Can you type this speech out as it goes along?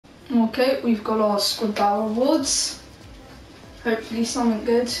Okay, we've got our squad battle rewards. Hopefully something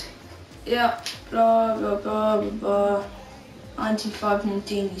good. Yeah, blah blah blah blah blah. 95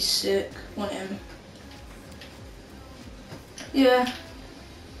 Maldini's sick. Want him. Yeah.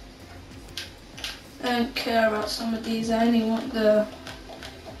 I don't care about some of these. I only want the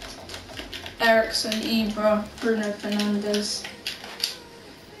Ericsson, Ibra, Bruno Fernandes.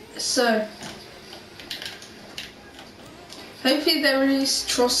 So, hopefully they release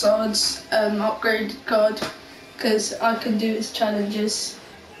Trossard's upgraded card, because I can do his challenges.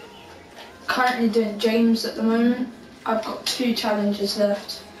 Currently doing James at the moment. I've got 2 challenges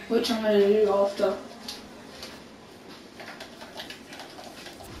left, which I'm going to do after.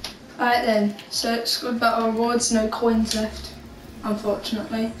 Alright then, so squad battle rewards, no coins left,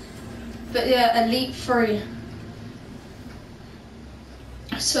 unfortunately. But yeah, Elite 3.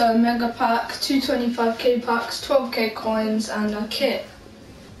 So Mega Pack, 2 25k packs, 12k coins and a kit.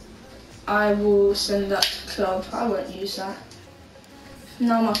 I will send that to club, I won't use that.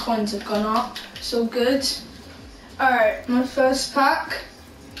 Now my coins have gone up, it's all good. Alright, my first pack.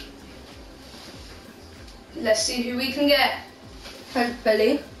 Let's see who we can get.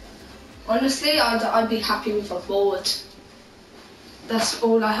 Hopefully. Honestly, I'd be happy with a board. That's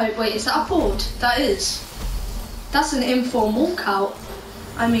all I hope. Wait, is that a board? That is. That's an inform walkout.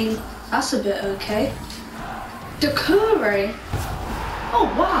 I mean, that's a bit okay. Decure. Oh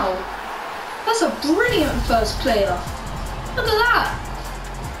wow. That's a brilliant first player. Look at that.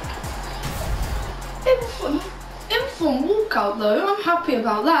 Inform walkout though. I'm happy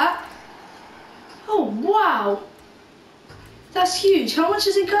about that. Oh wow. That's huge. How much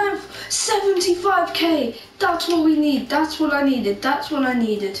is it going for? 75k. That's what we need. That's what I needed. That's what I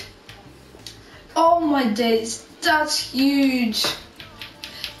needed. Oh my days. That's huge.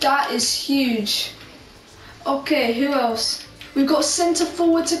 That is huge. Okay, who else? We've got centre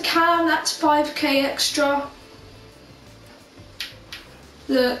forward to Cam. That's 5k extra.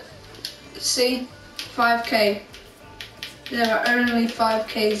 Look. See? 5k. There are only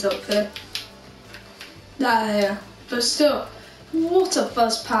 5k's up there. There. But still. What a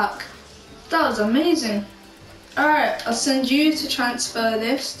first pack. That was amazing. Alright, I'll send you to transfer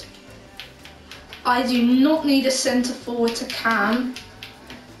list. I do not need a centre forward to Cam.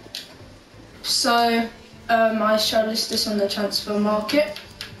 So, I shall list this on the transfer market.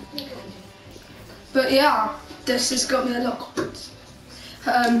 But yeah, this has got me a lot of coins.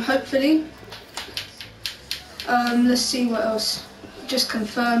 Hopefully. Let's see what else. Just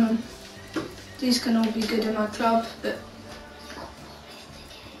confirm them. These can all be good in my club, but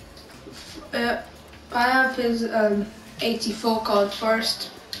I have his 84 card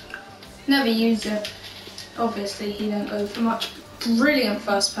first. Never used it. Obviously he didn't go for much. Brilliant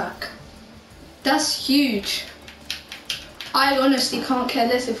first pack. That's huge. I honestly can't care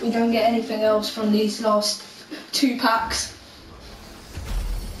less if we don't get anything else from these last 2 packs.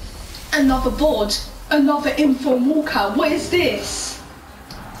 Another board. Another inform walkout. What is this?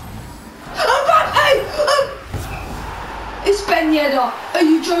 It's Ben Yedder. Are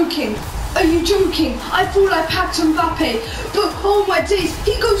you joking? Are you joking? I thought I packed Mbappe, but oh my days,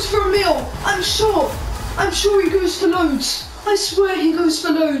 he goes for a mil. I'm sure he goes for loads. I swear he goes for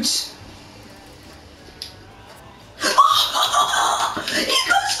loads. He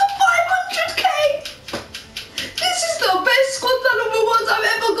goes for 500k. This is the best squad battle rewards I've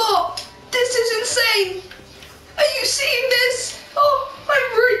ever got. This is insane. Are you seeing this? Oh,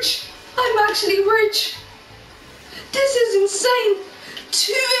 I'm rich. I'm actually rich. This is insane.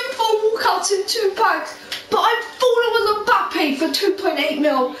 2 inform walkouts in 2 packs, but I thought it was Mbappe for 2.8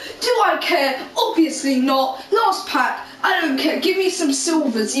 mil. Do I care? Obviously not. Last pack, I don't care. Give me some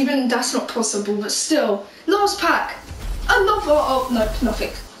silvers, even that's not possible, but still. Last pack, another, oh no,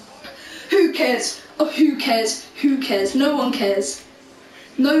 nothing. Who cares? Oh, who cares? Who cares? No one cares.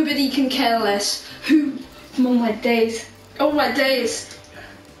 Nobody can care less. Who, oh my days. Oh my days.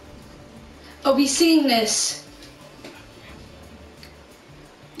 Are we seeing this?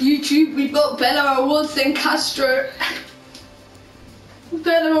 YouTube, we've got better awards than Castro.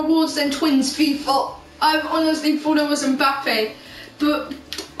 Better awards than Twins FIFA. I honestly thought it was Mbappe, but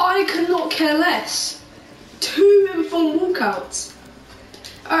I could not care less. 2 inform walkouts.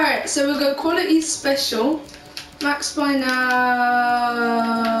 Alright, so we'll go quality special. Max by now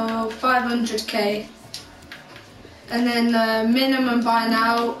 500k. And then minimum by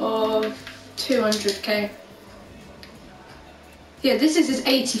now of 200k. Yeah, this is his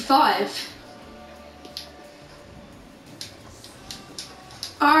 85.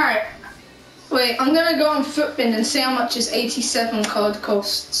 Alright. Wait, I'm gonna go on Footbin and see how much his 87 card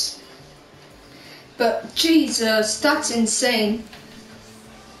costs. But Jesus, that's insane.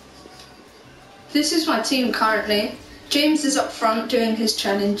 This is my team currently. James is up front doing his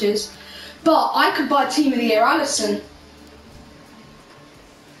challenges. But I could buy Team of the Year Alisson.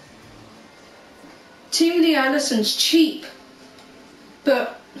 Team of the Year Alisson's cheap.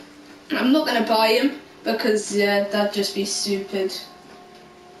 But I'm not going to buy him because, yeah, that'd just be stupid.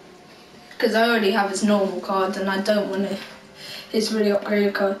 Because I already have his normal card and I don't want his really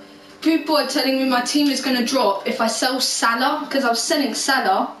upgraded card. People are telling me my team is going to drop if I sell Salah, because I'm selling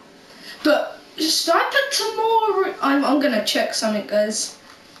Salah. But should I put tomorrow? I'm going to check something, guys.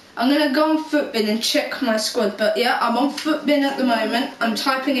 I'm going to go on Footbin and check my squad. But yeah, I'm on Footbin at the moment. I'm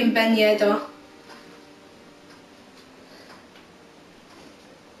typing in Ben Yedder.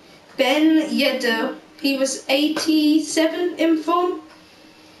 Ben Yedder. He was 87 in form.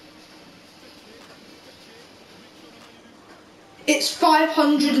 It's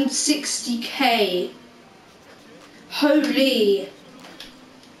 560k. Holy.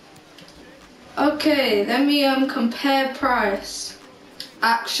 Okay, let me compare price.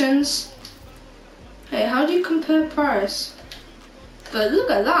 Actions. Hey, how do you compare price? But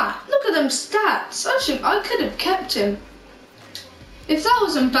look at that. Look at them stats. I could have kept him. If that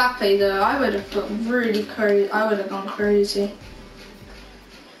was Mbappe though, I would have gone really crazy. I would have gone crazy.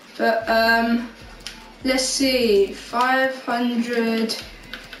 But let's see,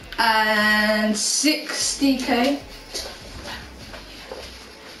 560k.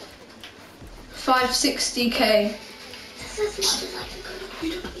 560k.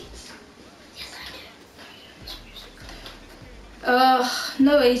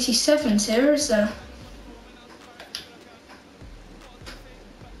 No 87s here, is there?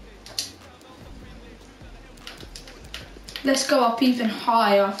 Let's go up even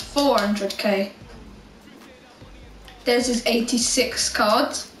higher, 400k. There's his 86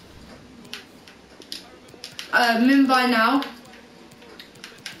 card. Min by now.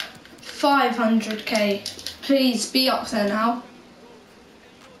 500k. Please be up there now.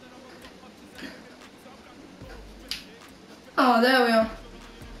 Oh, there we are.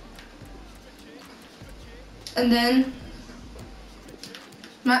 And then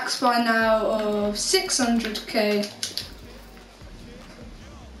max by now of 600k.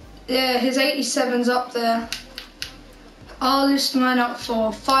 Yeah, his 87's up there. I'll list mine up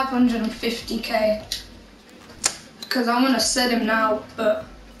for 550k because I want to sell him now, but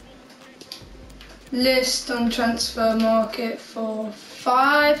list on transfer market for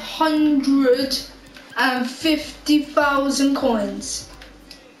 550,000 coins.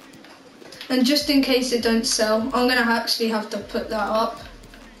 And just in case it don't sell, I'm gonna actually have to put that up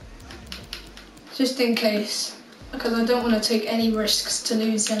just in case, because I don't want to take any risks to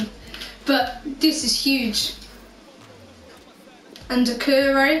lose him. But this is huge. And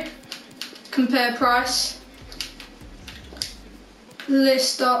Akure, compare price,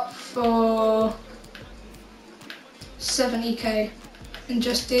 list up for 70k, and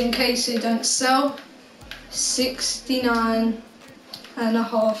just in case they don't sell,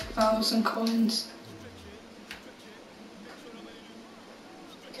 69,500 coins.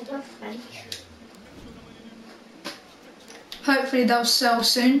 Hopefully they'll sell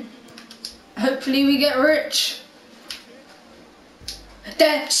soon. Hopefully we get rich.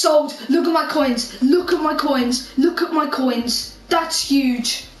 There, sold. Look at my coins. Look at my coins. Look at my coins. That's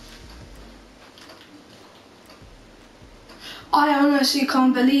huge. I honestly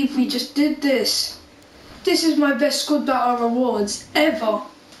can't believe we just did this. This is my best squad battle rewards ever.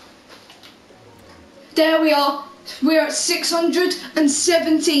 There we are. We're at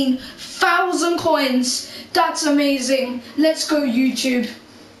 617,000 coins. That's amazing. Let's go YouTube.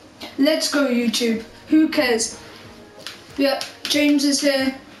 Let's go YouTube. Who cares? Yeah, James is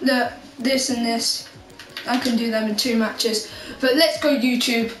here. Look, this and this. I can do them in 2 matches. But let's go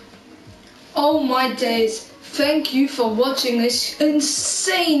YouTube. Oh my days. Thank you for watching this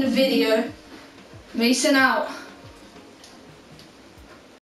insane video. Mason out.